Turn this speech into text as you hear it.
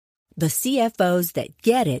The CFOs that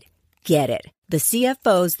get it, get it. The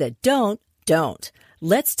CFOs that don't, don't.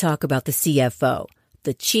 Let's talk about the CFO,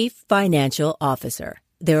 the Chief Financial Officer.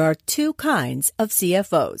 There are two kinds of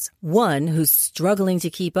CFOs. One who's struggling to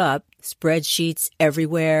keep up, spreadsheets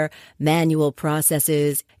everywhere, manual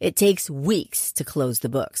processes. It takes weeks to close the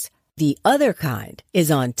books. The other kind is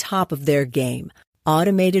on top of their game.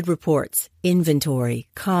 Automated reports, inventory,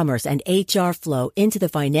 commerce, and HR flow into the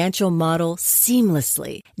financial model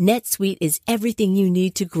seamlessly. NetSuite is everything you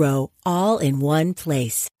need to grow, all in one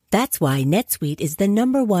place. That's why NetSuite is the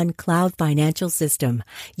 #1 cloud financial system,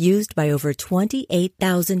 used by over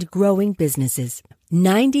 28,000 growing businesses.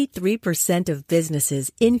 93% of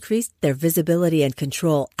businesses increased their visibility and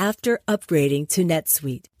control after upgrading to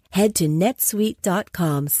NetSuite. Head to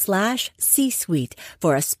netsuite.com/C-Suite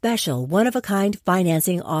for a special one-of-a-kind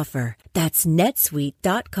financing offer. That's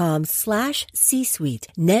netsuite.com/C-Suite.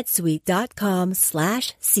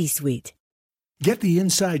 netsuite.com/C-Suite. Get the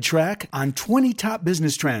inside track on 20 top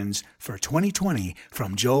business trends for 2020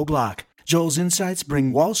 from Joel Block. Joel's insights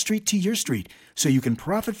bring Wall Street to your street so you can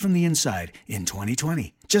profit from the inside in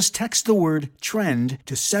 2020. Just text the word TREND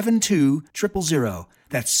to 72000.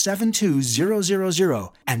 That's 72000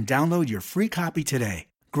 and download your free copy today.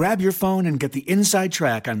 Grab your phone and get the inside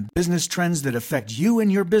track on business trends that affect you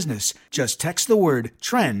and your business. Just text the word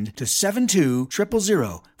TREND to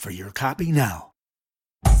 72000 for your copy now.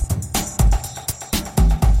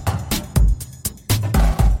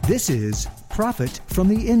 This is Profit from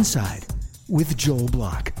the Inside with Joel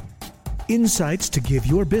Block. Insights to give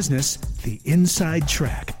your business the inside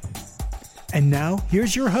track. And now,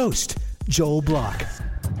 here's your host, Joel Block.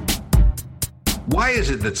 Why is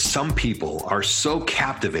it that some people are so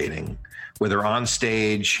captivating, whether on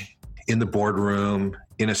stage, in the boardroom,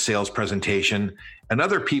 in a sales presentation, and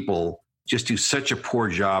other people just do such a poor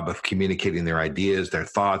job of communicating their ideas, their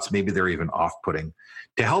thoughts, maybe they're even off-putting?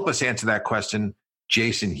 To help us answer that question,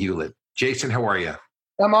 Jason Hewlett. Jason, how are you?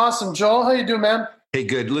 I'm awesome. Joel, how you doing, man? Hey,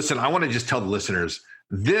 good. Listen, I want to just tell the listeners,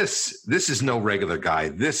 this is no regular guy.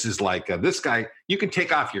 This is like this guy. You can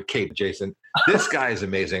take off your cape, Jason. This guy is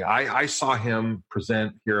amazing. I saw him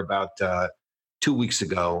present here about 2 weeks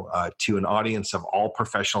ago to an audience of all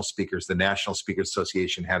professional speakers. The National Speakers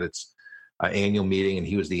Association had its annual meeting, and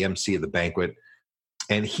he was the MC of the banquet.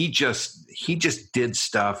 And he just did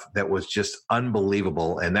stuff that was just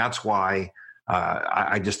unbelievable, and that's why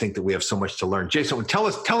I just think that we have so much to learn. Jason, tell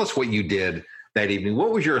us what you did that evening.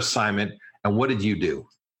 What was your assignment, and what did you do?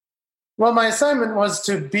 Well, my assignment was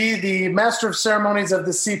to be the master of ceremonies of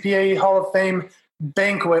the CPAE Hall of Fame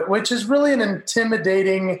banquet, which is really an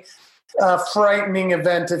intimidating, frightening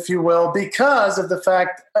event, if you will, because of the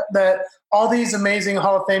fact that all these amazing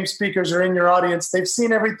Hall of Fame speakers are in your audience. They've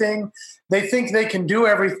seen everything. They think they can do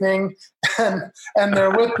everything, and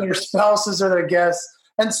they're with their spouses or their guests.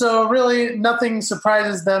 And so really nothing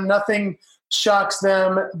surprises them. Nothing shocks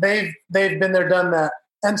them. They've been there, done that.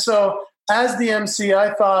 And so as the MC,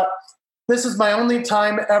 I thought, this is my only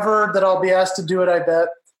time ever that I'll be asked to do it, I bet.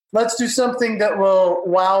 Let's do something that will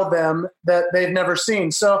wow them that they've never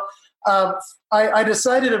seen. So I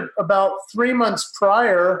decided about 3 months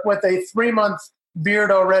prior, with a 3-month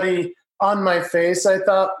beard already on my face, I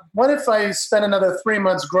thought, what if I spend another 3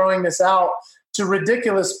 months growing this out to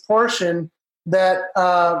ridiculous portion that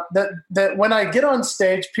when I get on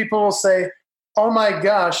stage, people will say, oh my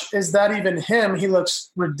gosh, is that even him? He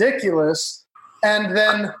looks ridiculous. And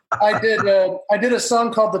then I did a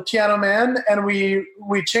song called The Piano Man, and we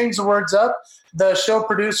changed the words up. The show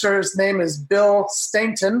producer's name is Bill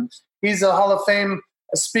Stainton. He's a Hall of Fame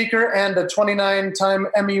speaker and a 29-time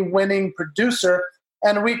Emmy-winning producer.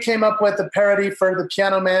 And we came up with a parody for The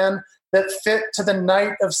Piano Man that fit to the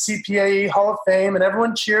night of CPAE Hall of Fame, and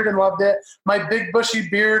everyone cheered and loved it. My big bushy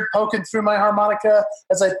beard poking through my harmonica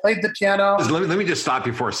as I played the piano. Let me just stop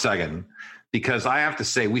you for a second, because I have to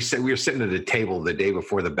say, we were sitting at a table the day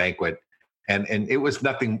before the banquet, and it was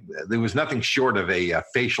nothing. There was nothing short of a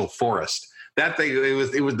facial forest. That thing,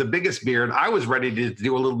 it was the biggest beard. I was ready to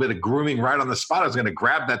do a little bit of grooming right on the spot. I was going to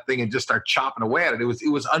grab that thing and just start chopping away at it. It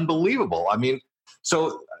was unbelievable. I mean,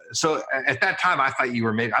 so at that time, I thought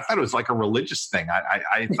I thought it was like a religious thing.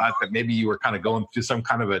 I thought that maybe you were kind of going through some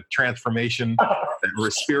kind of a transformation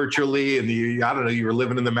spiritually, and you were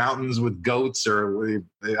living in the mountains with goats, or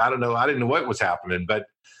I don't know. I didn't know what was happening, but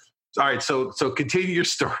all right. So continue your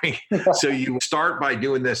story. So you start by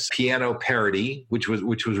doing this piano parody, which was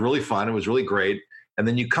really fun. It was really great. And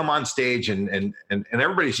then you come on stage and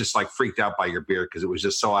everybody's just like freaked out by your beard because it was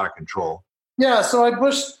just so out of control. Yeah, so I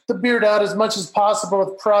bushed the beard out as much as possible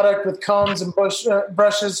with product, with combs and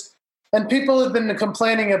brushes. And people have been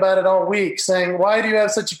complaining about it all week, saying, why do you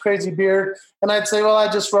have such a crazy beard? And I'd say, well,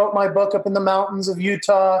 I just wrote my book up in the mountains of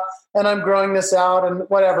Utah, and I'm growing this out and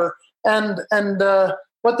whatever. And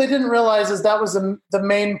what they didn't realize is that was the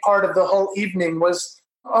main part of the whole evening, was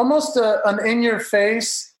almost an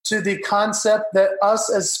in-your-face to the concept that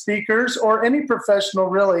us as speakers, or any professional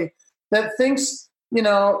really, that thinks,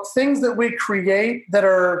 things that we create that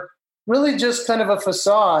are really just kind of a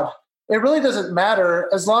facade, it really doesn't matter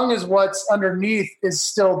as long as what's underneath is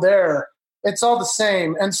still there. It's all the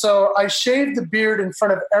same. And so I shaved the beard in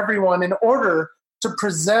front of everyone in order to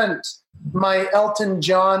present my Elton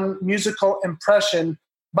John musical impression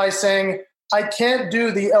by saying, I can't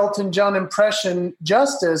do the Elton John impression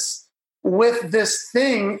justice with this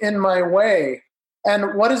thing in my way.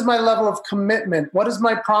 And what is my level of commitment? What is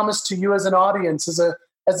my promise to you as an audience,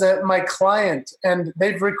 as my client? And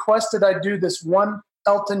they've requested I do this one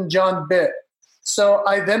Elton John bit. So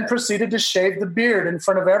I then proceeded to shave the beard in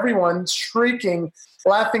front of everyone, shrieking,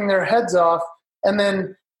 laughing their heads off, and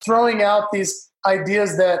then throwing out these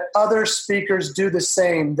ideas that other speakers do the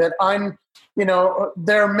same, that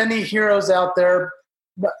there are many heroes out there,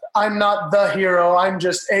 but I'm not the hero, I'm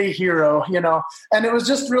just a hero, And it was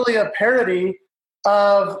just really a parody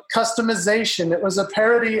of customization. It was a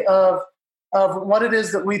parody of what it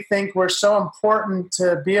is that we think we're so important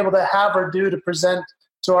to be able to have or do to present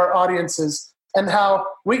to our audiences, and how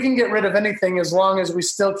we can get rid of anything as long as we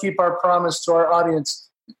still keep our promise to our audience.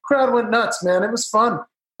 The crowd went nuts, man. It was fun.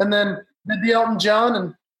 And then did the Elton John,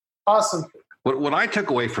 and awesome. What I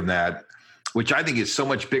took away from that, which I think is so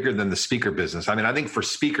much bigger than the speaker business. I mean, I think for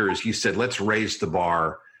speakers, you said, let's raise the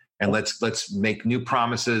bar and let's make new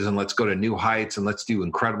promises, and let's go to new heights, and let's do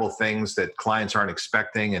incredible things that clients aren't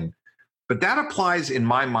expecting. But that applies in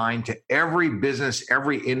my mind to every business,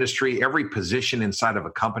 every industry, every position inside of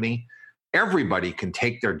a company. Everybody can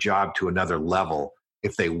take their job to another level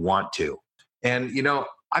if they want to. And,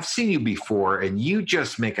 I've seen you before, and you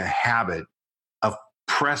just make a habit of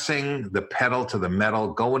pressing the pedal to the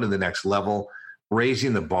metal, going to the next level,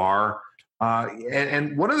 raising the bar.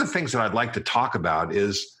 And one of the things that I'd like to talk about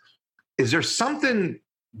is there something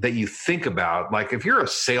that you think about? Like, if you're a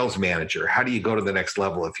sales manager, how do you go to the next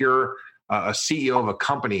level? If you're a CEO of a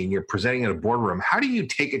company and you're presenting in a boardroom, how do you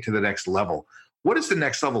take it to the next level? What does the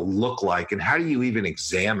next level look like? And how do you even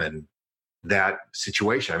examine that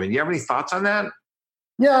situation? I mean, do you have any thoughts on that?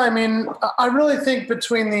 Yeah, I mean, I really think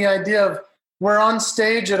between the idea of we're on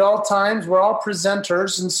stage at all times, we're all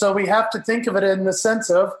presenters, and so we have to think of it in the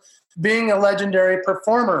sense of being a legendary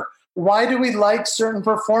performer. Why do we like certain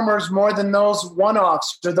performers more than those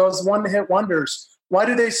one-offs or those one-hit wonders? Why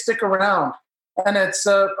do they stick around? And it's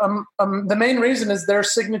the main reason is their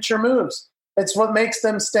signature moves. It's what makes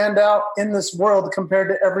them stand out in this world compared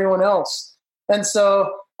to everyone else. And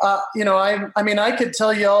so, I could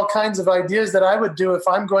tell you all kinds of ideas that I would do if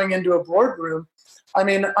I'm going into a boardroom. I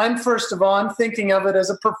mean, I'm thinking of it as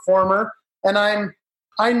a performer, and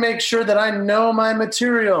I make sure that I know my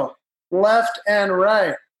material left and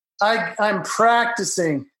right. I'm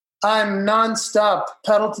practicing. I'm nonstop,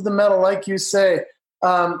 pedal to the metal, like you say.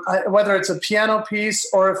 Whether it's a piano piece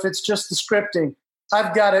or if it's just the scripting,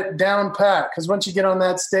 I've got it down pat, because once you get on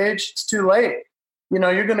that stage, it's too late.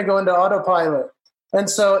 You're going to go into autopilot. And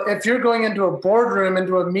so if you're going into a boardroom,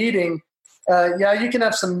 into a meeting, you can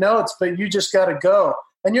have some notes, but you just got to go.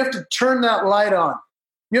 And you have to turn that light on.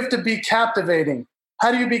 You have to be captivating.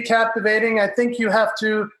 How do you be captivating? I think you have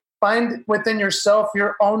to find within yourself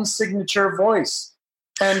your own signature voice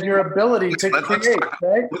and your ability to create.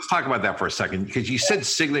 Let's talk about that for a second, because you said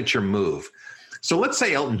signature move. So let's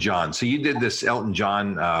say Elton John. So you did this Elton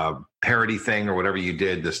John parody thing, or whatever you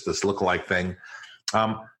did, this lookalike thing.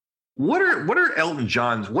 What are Elton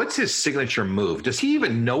John's? What's his signature move? Does he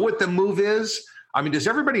even know what the move is? I mean, does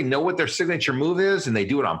everybody know what their signature move is, and they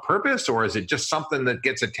do it on purpose, or is it just something that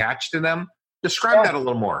gets attached to them? Describe that a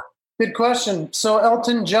little more. Good question. So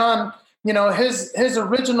Elton John, his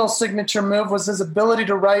original signature move was his ability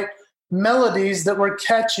to write melodies that were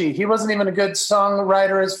catchy. He wasn't even a good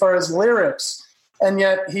songwriter as far as lyrics. And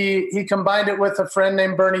yet he combined it with a friend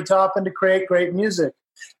named Bernie Taupin to create great music.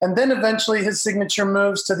 And then eventually his signature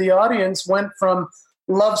moves to the audience went from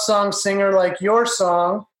love song singer like Your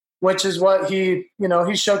Song, which is what he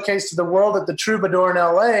showcased to the world at the Troubadour in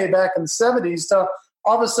LA back in the 70s, to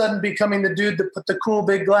all of a sudden becoming the dude that put the cool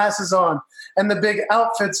big glasses on and the big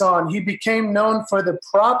outfits on. He became known for the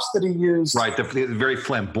props that he used. Right, the very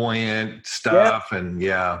flamboyant stuff.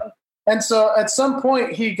 Yeah. And so at some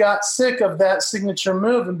point he got sick of that signature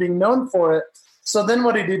move and being known for it. So then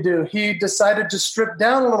what did he do? He decided to strip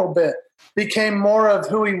down a little bit, became more of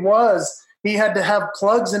who he was, He had to have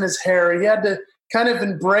plugs in his hair. He had to kind of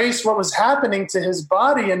embrace what was happening to his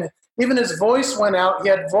body. And even his voice went out. He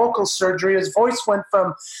had vocal surgery. His voice went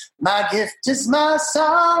from, my gift is my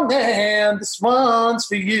song and this one's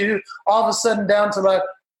for you, all of a sudden down to like,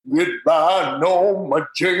 goodbye, Norma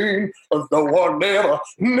Jean, though I never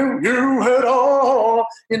knew you at all.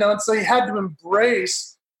 And so he had to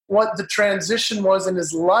embrace what the transition was in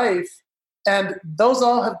his life. And those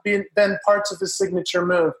all have been parts of his signature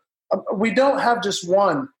move. We don't have just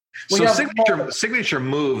one. So signature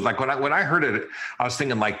move, like when I heard it, I was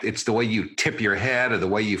thinking like it's the way you tip your head or the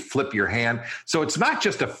way you flip your hand. So it's not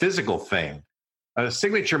just a physical thing. A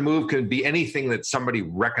signature move can be anything that somebody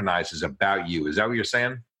recognizes about you. Is that what you're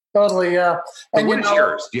saying? Totally, yeah. And what is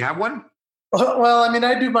yours? Do you have one? Well, I mean,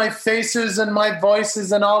 I do my faces and my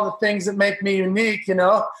voices and all the things that make me unique, and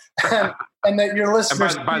that your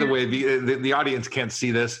listeners. And by the way, the audience can't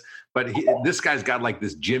see this, but this guy's got like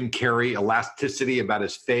this Jim Carrey elasticity about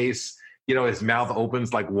his face. His mouth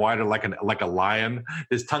opens like wider, like a lion.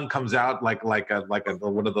 His tongue comes out like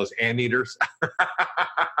one of those anteaters.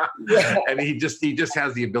 Yeah. And he just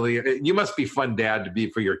has the ability. You must be fun dad to be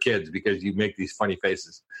for your kids because you make these funny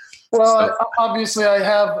faces. Well, obviously I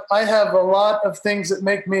have a lot of things that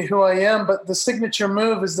make me who I am, but the signature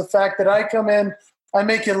move is the fact that I come in, I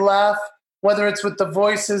make you laugh, whether it's with the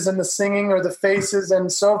voices and the singing or the faces and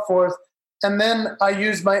so forth. And then I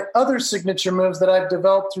use my other signature moves that I've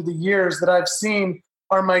developed through the years that I've seen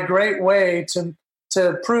are my great way to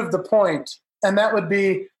prove the point. And that would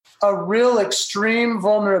be a real extreme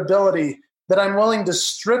vulnerability that I'm willing to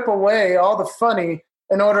strip away all the funny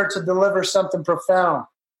in order to deliver something profound.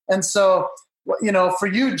 And so, for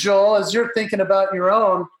you, Joel, as you're thinking about your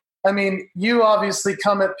own, I mean, you obviously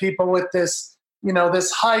come at people with this,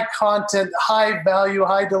 this high content, high value,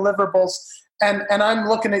 high deliverables. And I'm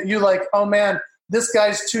looking at you like, oh man, this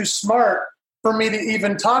guy's too smart for me to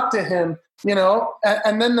even talk to him,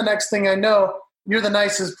 and then the next thing I know, you're the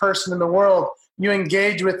nicest person in the world. You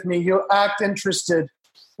engage with me, you act interested.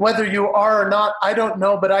 Whether you are or not, I don't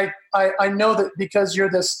know, but I know that because you're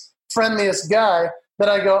this friendliest guy that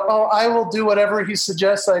I go, oh, I will do whatever he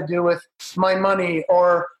suggests I do with my money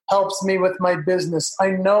or helps me with my business.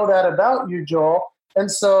 I know that about you, Joel. And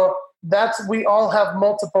so we all have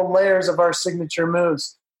multiple layers of our signature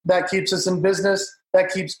moves. That keeps us in business. That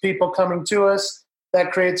keeps people coming to us.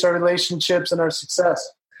 That creates our relationships and our success.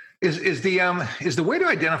 Is the way to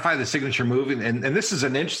identify the signature move, and this is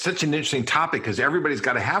such an interesting topic because everybody's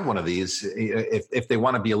got to have one of these if they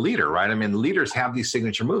want to be a leader, right? I mean, leaders have these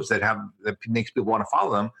signature moves that makes people want to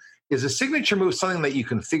follow them. Is a signature move something that you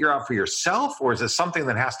can figure out for yourself, or is it something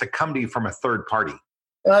that has to come to you from a third party?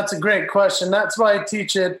 That's a great question. That's why I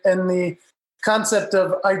teach it in the concept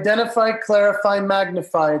of identify, clarify,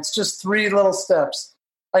 magnify. It's just 3 little steps.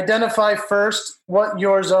 Identify first what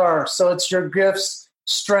yours are. So it's your gifts,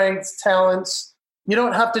 strengths, talents. You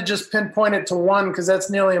don't have to just pinpoint it to one because that's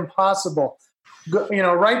nearly impossible.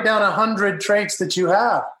 Write down 100 traits that you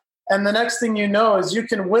have. And the next thing you know is you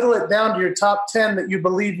can whittle it down to your top 10 that you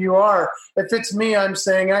believe you are. If it's me, I'm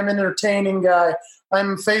saying I'm an entertaining guy.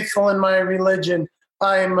 I'm faithful in my religion.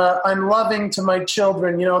 I'm loving to my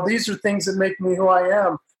children. These are things that make me who I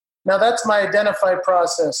am. Now that's my identify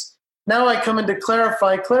process. Now I come into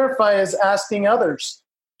clarify. Clarify is asking others,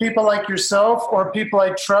 people like yourself or people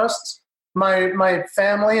I trust, my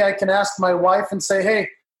family. I can ask my wife and say, hey,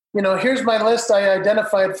 here's my list I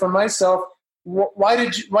identified for myself. Why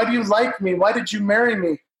do you like me? Why did you marry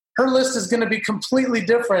me? Her list is going to be completely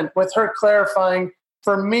different with her clarifying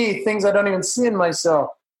for me things I don't even see in myself.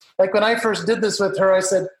 Like when I first did this with her, I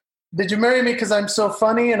said, did you marry me because I'm so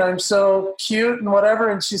funny and I'm so cute and whatever?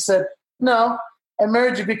 And she said, no, I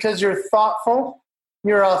married you because you're thoughtful,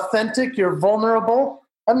 you're authentic, you're vulnerable.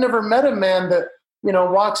 I've never met a man that,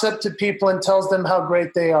 walks up to people and tells them how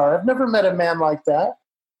great they are. I've never met a man like that.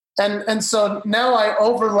 And so now I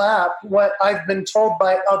overlap what I've been told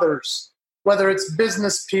by others, whether it's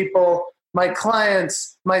business people, my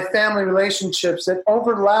clients, my family relationships. It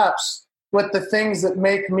overlaps with the things that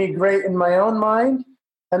make me great in my own mind.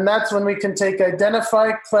 And that's when we can take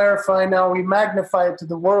identify, clarify, now we magnify it to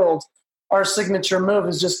the world. Our signature move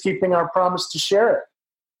is just keeping our promise to share it.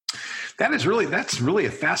 That's really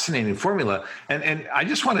a fascinating formula. And I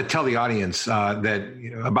just want to tell the audience that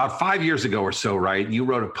about 5 years ago or so, right, you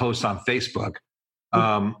wrote a post on Facebook.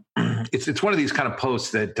 It's one of these kind of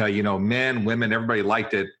posts that, men, women, everybody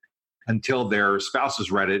liked it until their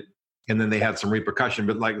spouses read it. And then they had some repercussion.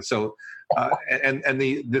 But the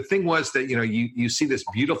thing was that, you see this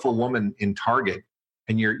beautiful woman in Target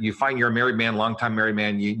and you find you're a married man, longtime married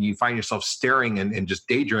man. You find yourself staring and just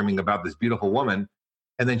daydreaming about this beautiful woman.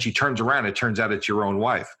 And then she turns around, it turns out it's your own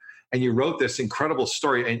wife. And you wrote this incredible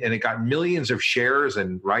story, and it got millions of shares.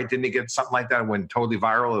 And right, didn't it get something like that when totally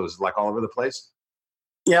viral? It was like all over the place.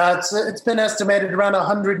 Yeah, it's been estimated around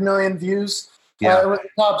 100 million views. Yeah. It was the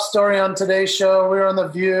top story on Today's Show. We were on The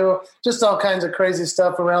View, just all kinds of crazy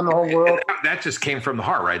stuff around the whole world. That just came from the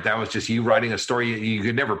heart, right? That was just you writing a story. You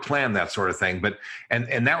could never plan that sort of thing. But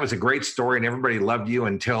and that was a great story, and everybody loved you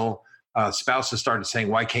until spouses started saying,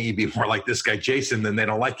 "Why can't you be more like this guy Jason?" Then they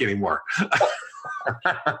don't like you anymore.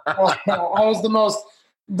 I was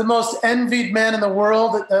the most envied man in the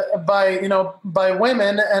world by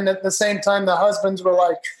women, and at the same time, the husbands were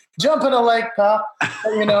like, "Jump in a lake, pal."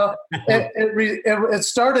 It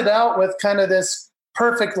started out with kind of this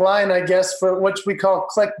perfect line, I guess, for which we call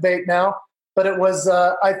clickbait now. But it was,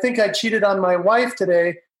 I think I cheated on my wife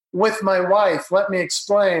today with my wife. Let me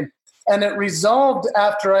explain. And it resolved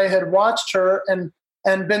after I had watched her and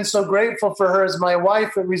been so grateful for her as my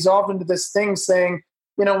wife. It resolved into this thing saying,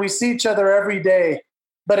 we see each other every day,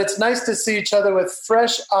 but it's nice to see each other with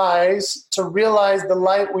fresh eyes to realize the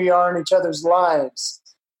light we are in each other's lives.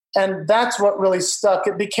 And that's what really stuck.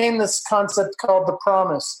 It became this concept called the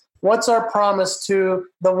promise. What's our promise to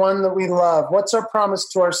the one that we love? What's our promise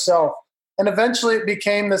to ourselves? And eventually it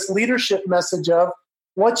became this leadership message of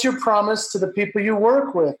what's your promise to the people you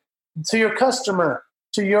work with, to your customer,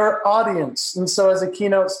 to your audience. And so as a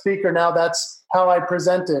keynote speaker now, that's how I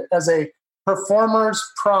present it, as a performer's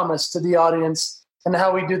promise to the audience, and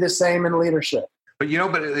how we do the same in leadership. But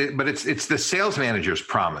it's the sales manager's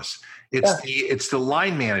promise. It's the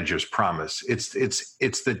line manager's promise. It's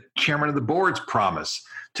the chairman of the board's promise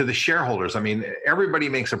to the shareholders. I mean, everybody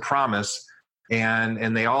makes a promise,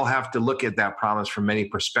 and they all have to look at that promise from many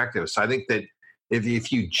perspectives. So I think that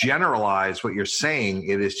if you generalize what you're saying,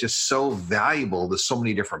 it is just so valuable to so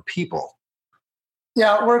many different people.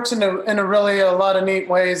 Yeah, it works in a really a lot of neat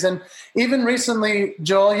ways. And even recently,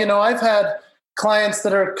 Joel, I've had clients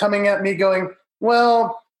that are coming at me going,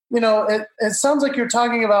 well, it sounds like you're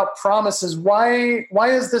talking about promises. Why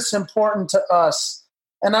is this important to us?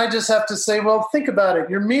 And I just have to say, well, think about it.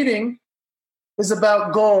 Your meeting is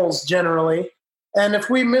about goals generally. And if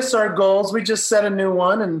we miss our goals, we just set a new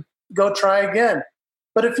one and go try again.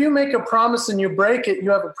 But if you make a promise and you break it, you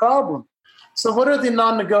have a problem. So what are the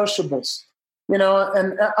non-negotiables?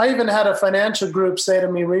 And I even had a financial group say to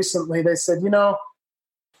me recently, they said,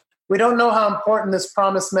 we don't know how important this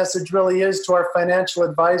promise message really is to our financial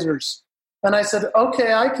advisors. And I said,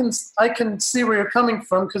 okay, I can see where you're coming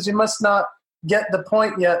from because you must not get the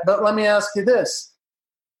point yet. But let me ask you this.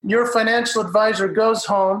 Your financial advisor goes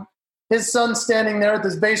home, his son's standing there with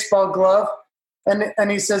his baseball glove, and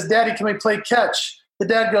he says, Daddy, can we play catch? The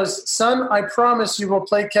dad goes, son, I promise you will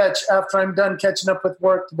play catch after I'm done catching up with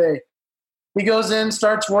work today. He goes in,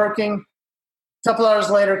 starts working. A couple hours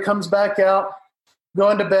later, comes back out,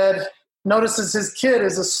 going to bed, notices his kid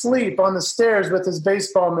is asleep on the stairs with his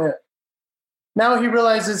baseball mitt. Now he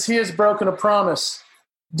realizes he has broken a promise.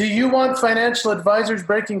 Do you want financial advisors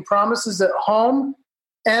breaking promises at home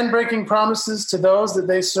and breaking promises to those that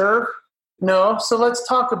they serve? No. So let's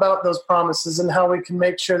talk about those promises and how we can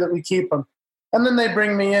make sure that we keep them. And then they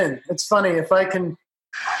bring me in. It's funny if I can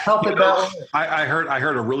help it that way. I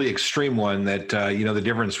heard a really extreme one that the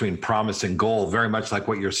difference between promise and goal, very much like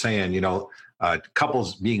what you're saying.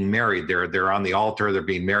 Couples being married, they're on the altar, they're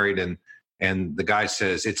being married, and the guy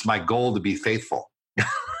says, "It's my goal to be faithful."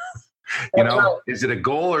 Right. Is it a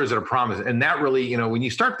goal or is it a promise? And that really, when you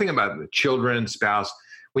start thinking about children, spouse,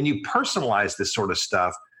 when you personalize this sort of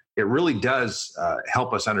stuff, it really does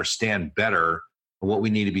help us understand better what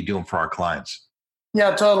we need to be doing for our clients.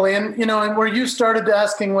 Yeah, totally. And, and where you started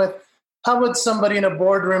asking with, how would somebody in a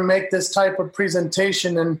boardroom make this type of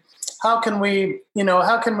presentation, and how can we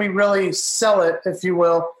really sell it, if you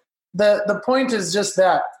will? The point is just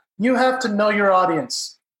that you have to know your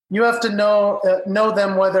audience. You have to know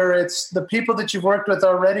them, whether it's the people that you've worked with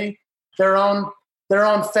already, their own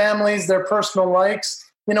families, their personal likes.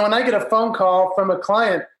 And I get a phone call from a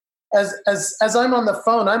client. As I'm on the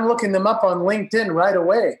phone, I'm looking them up on LinkedIn right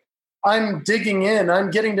away. I'm digging in. I'm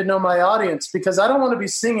getting to know my audience because I don't want to be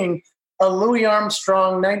singing a Louis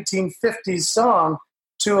Armstrong 1950s song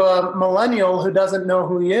to a millennial who doesn't know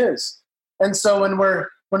who he is. And so when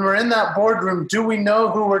we're in that boardroom, do we know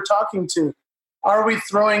who we're talking to? Are we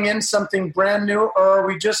throwing in something brand new, or are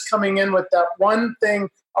we just coming in with that one thing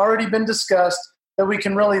already been discussed that we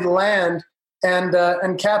can really land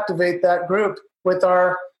and captivate that group with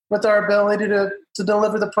our ability to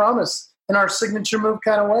deliver the promise in our signature move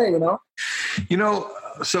kind of way,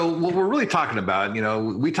 So what we're really talking about,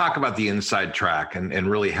 we talk about the inside track and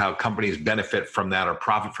really how companies benefit from that or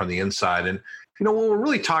profit from the inside. And what we're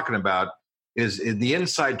really talking about is the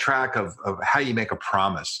inside track of how you make a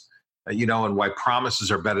promise, and why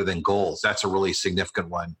promises are better than goals. That's a really significant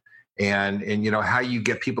one. And how you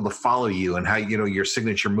get people to follow you, and how, your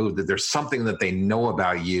signature move, that there's something that they know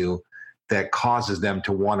about you that causes them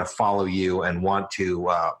to want to follow you and want to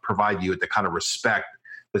provide you with the kind of respect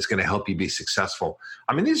that's going to help you be successful.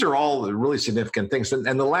 I mean, these are all really significant things.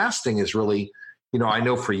 And the last thing is really, I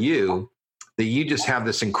know for you, that you just have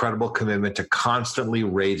this incredible commitment to constantly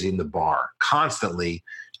raising the bar, constantly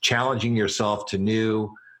challenging yourself to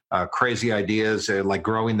new crazy ideas, like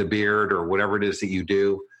growing the beard or whatever it is that you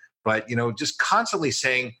do. But, just constantly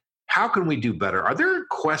saying, how can we do better? Are there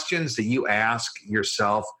questions that you ask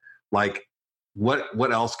yourself, like,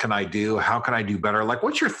 what else can I do? How can I do better? Like,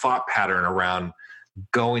 what's your thought pattern around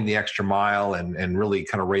going the extra mile and really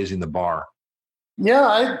kind of raising the bar?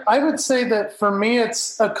 Yeah, I would say that for me,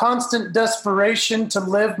 it's a constant desperation to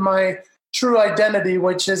live my true identity,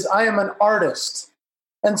 which is I am an artist.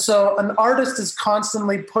 And so an artist is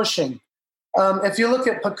constantly pushing. If you look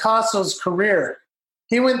at Picasso's career,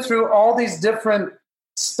 he went through all these different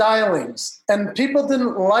stylings, and people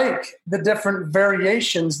didn't like the different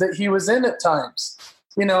variations that he was in at times.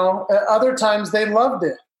 Other times they loved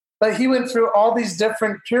it. But he went through all these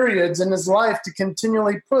different periods in his life to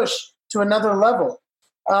continually push to another level.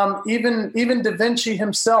 Even Da Vinci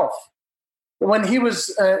himself, when he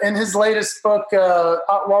was in his latest book,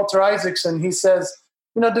 Walter Isaacson, he says,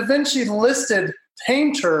 Da Vinci listed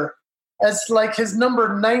painter as like his number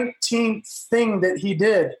 19th thing that he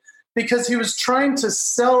did, because he was trying to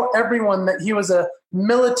sell everyone that he was a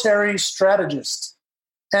military strategist,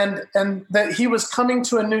 and that he was coming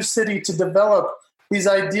to a new city to develop these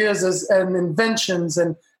ideas and inventions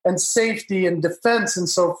and safety and defense and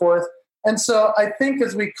so forth. And so I think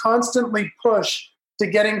as we constantly push to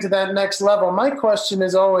getting to that next level, my question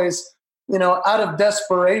is always, out of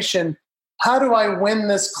desperation, how do I win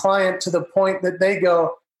this client to the point that they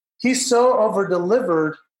go, he's so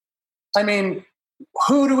over-delivered. I mean,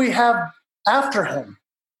 who do we have after him?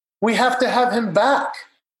 We have to have him back.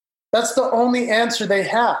 That's the only answer they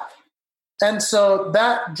have. And so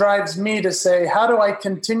that drives me to say, how do I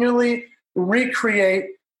continually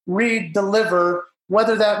recreate, re-deliver,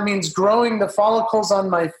 whether that means growing the follicles on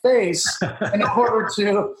my face in order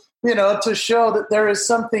to, to show that there is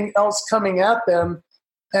something else coming at them.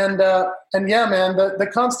 And yeah, man, the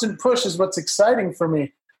constant push is what's exciting for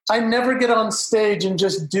me. I never get on stage and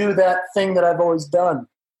just do that thing that I've always done.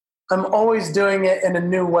 I'm always doing it in a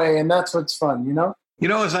new way, and that's what's fun,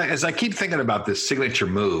 As I keep thinking about this signature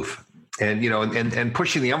move, and and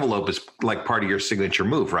pushing the envelope is like part of your signature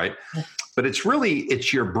move, right? But it's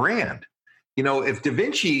your brand. If Da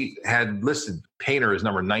Vinci had listed painter as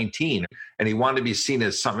number 19 and he wanted to be seen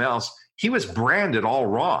as something else, he was branded all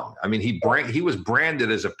wrong. I mean, he was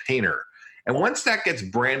branded as a painter. And once that gets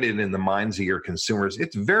branded in the minds of your consumers,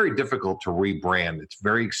 it's very difficult to rebrand. It's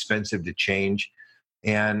very expensive to change.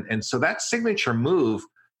 And so that signature move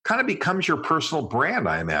kind of becomes your personal brand,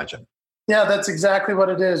 I imagine. Yeah, that's exactly what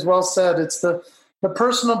it is. Well said. It's the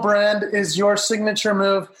personal brand is your signature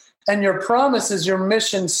move, and your promise is your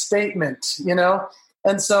mission statement,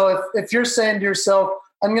 And so if you're saying to yourself,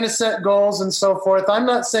 I'm going to set goals and so forth, I'm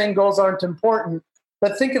not saying goals aren't important,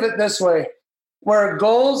 but think of it this way, where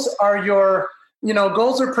goals are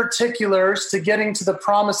goals are particulars to getting to the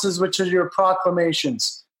promises, which are your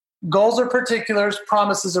proclamations. Goals are particulars,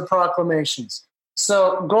 promises are proclamations.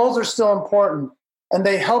 So goals are still important, and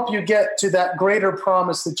they help you get to that greater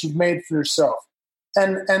promise that you've made for yourself.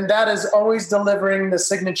 And that is always delivering the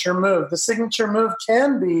signature move. The signature move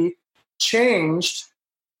can be changed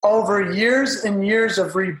over years and years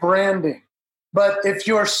of rebranding. But if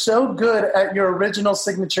you're so good at your original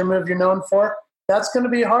signature move you're known for, that's going to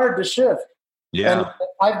be hard to shift. Yeah.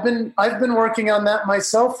 And I've been working on that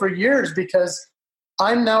myself for years, because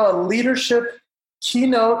I'm now a leadership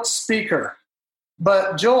keynote speaker.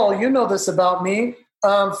 But Joel, you know this about me.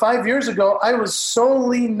 5 years ago, I was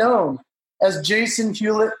solely known as Jason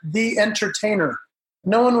Hewlett, the entertainer.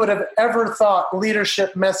 No one would have ever thought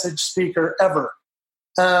leadership message speaker ever.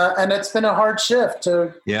 And it's been a hard shift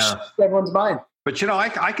to shift everyone's mind. But,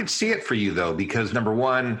 I could see it for you, though, because number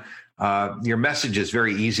one, your message is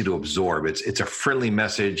very easy to absorb. It's a friendly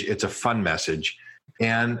message. It's a fun message.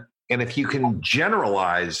 And if you can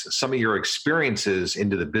generalize some of your experiences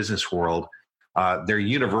into the business world, they're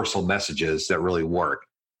universal messages that really work.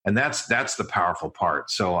 And that's the powerful part.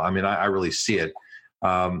 So, I mean, I really see it.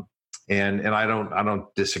 And I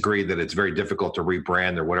don't disagree that it's very difficult to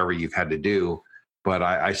rebrand or whatever you've had to do, but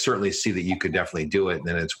I certainly see that you could definitely do it. And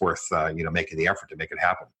then it's worth, making the effort to make it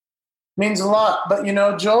happen. Means a lot. But,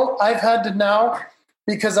 Joel, I've had to now,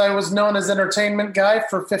 because I was known as entertainment guy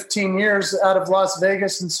for 15 years out of Las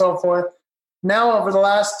Vegas and so forth. Now, over the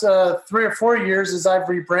last 3 or 4 years, as I've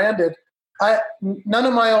rebranded, none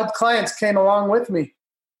of my old clients came along with me.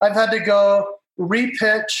 I've had to go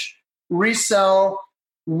repitch, resell,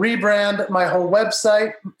 rebrand my whole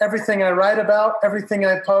website. Everything I write about, everything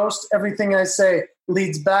I post, everything I say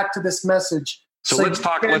leads back to this message. So let's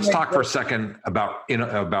talk for a second about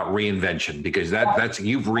reinvention, because that's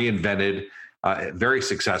you've reinvented very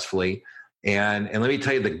successfully. And let me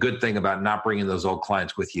tell you the good thing about not bringing those old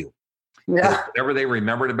clients with you. Yeah. Whatever they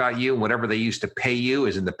remembered about you, whatever they used to pay you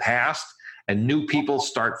is in the past, and new people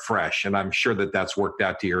start fresh. And I'm sure that's worked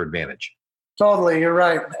out to your advantage. Totally. You're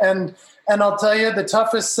right. And I'll tell you, the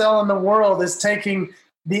toughest sell in the world is taking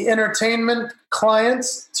the entertainment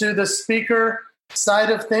clients to the speaker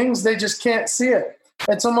side of things. They just can't see it.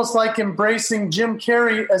 It's almost like embracing Jim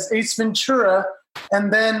Carrey as Ace Ventura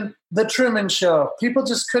and then The Truman Show. People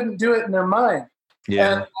just couldn't do it in their mind.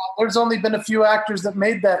 Yeah. And there's only been a few actors that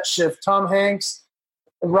made that shift. Tom Hanks,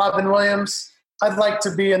 Robin Williams. I'd like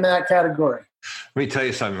to be in that category. Let me tell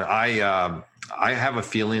you something. I have a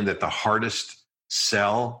feeling that the hardest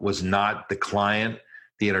sell was not the client,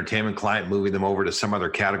 the entertainment client, moving them over to some other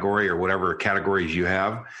category or whatever categories you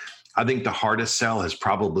have. I think the hardest sell has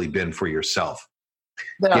probably been for yourself,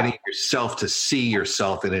 getting yourself to see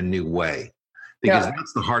yourself in a new way, because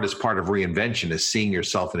that's the hardest part of reinvention, is seeing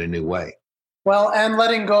yourself in a new way. Well, and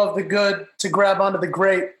letting go of the good to grab onto the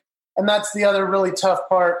great. And that's the other really tough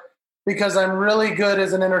part, because I'm really good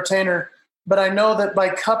as an entertainer, but I know that by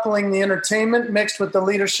coupling the entertainment mixed with the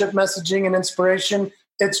leadership messaging and inspiration,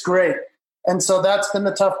 it's great. And so that's been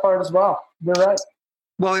the tough part as well. You're right.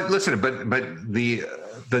 Well, listen, but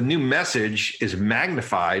the new message is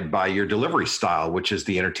magnified by your delivery style, which is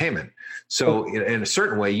the entertainment. So in a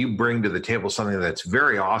certain way, you bring to the table something that's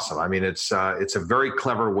very awesome. I mean, it's a very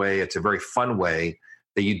clever way. It's a very fun way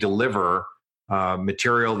that you deliver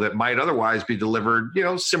material that might otherwise be delivered,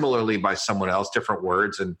 similarly by someone else, different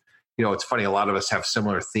words. And, it's funny, a lot of us have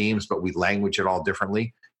similar themes, but we language it all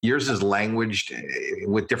differently. Yours is languaged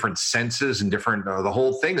with different senses and different, the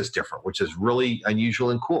whole thing is different, which is really unusual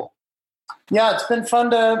and cool. Yeah, it's been fun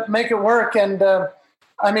to make it work. And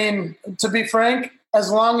to be frank, as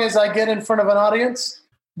long as I get in front of an audience,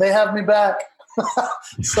 they have me back.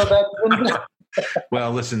 So that's been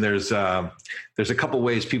Well, listen, there's a couple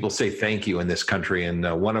ways people say thank you in this country,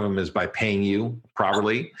 and one of them is by paying you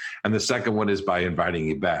properly, and the second one is by inviting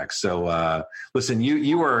you back. So, listen,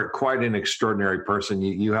 you are quite an extraordinary person.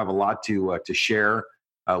 You have a lot to share.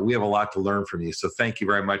 We have a lot to learn from you. So, thank you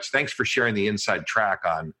very much. Thanks for sharing the inside track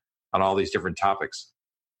on all these different topics.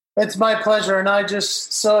 It's my pleasure, and I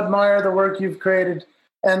just so admire the work you've created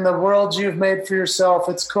and the world you've made for yourself.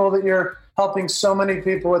 It's cool that you're helping so many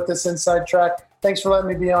people with this inside track. Thanks for letting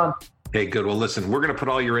me be on. Hey, good. Well, listen, we're going to put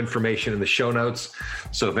all your information in the show notes.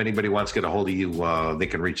 So if anybody wants to get a hold of you, they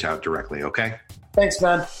can reach out directly. Okay. Thanks,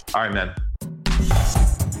 man. All right, man.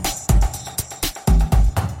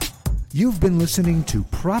 You've been listening to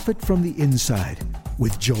Profit from the Inside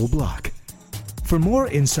with Joel Block. For more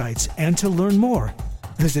insights and to learn more,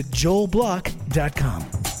 visit joelblock.com.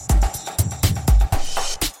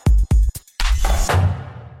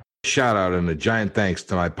 Shout out and a giant thanks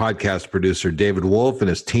to my podcast producer, David Wolf, and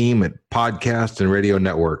his team at Podcast and Radio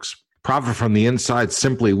Networks. Profit from the Inside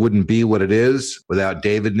simply wouldn't be what it is without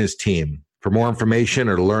David and his team. For more information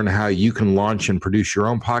or to learn how you can launch and produce your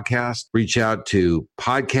own podcast, reach out to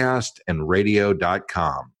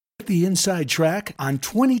podcastandradio.com. The inside track on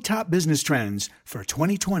 20 top business trends for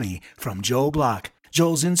 2020 from Joel Block.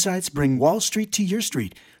 Joel's insights bring Wall Street to your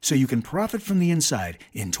street so you can profit from the inside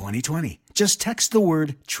in 2020. Just text the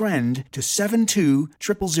word TREND to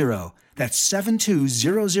 72000. That's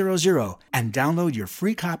 72000 and download your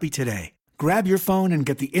free copy today. Grab your phone and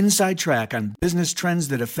get the inside track on business trends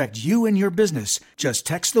that affect you and your business. Just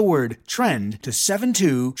text the word TREND to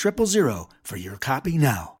 72000 for your copy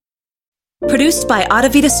now. Produced by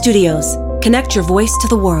Audavita Studios. Connect your voice to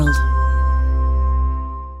the world.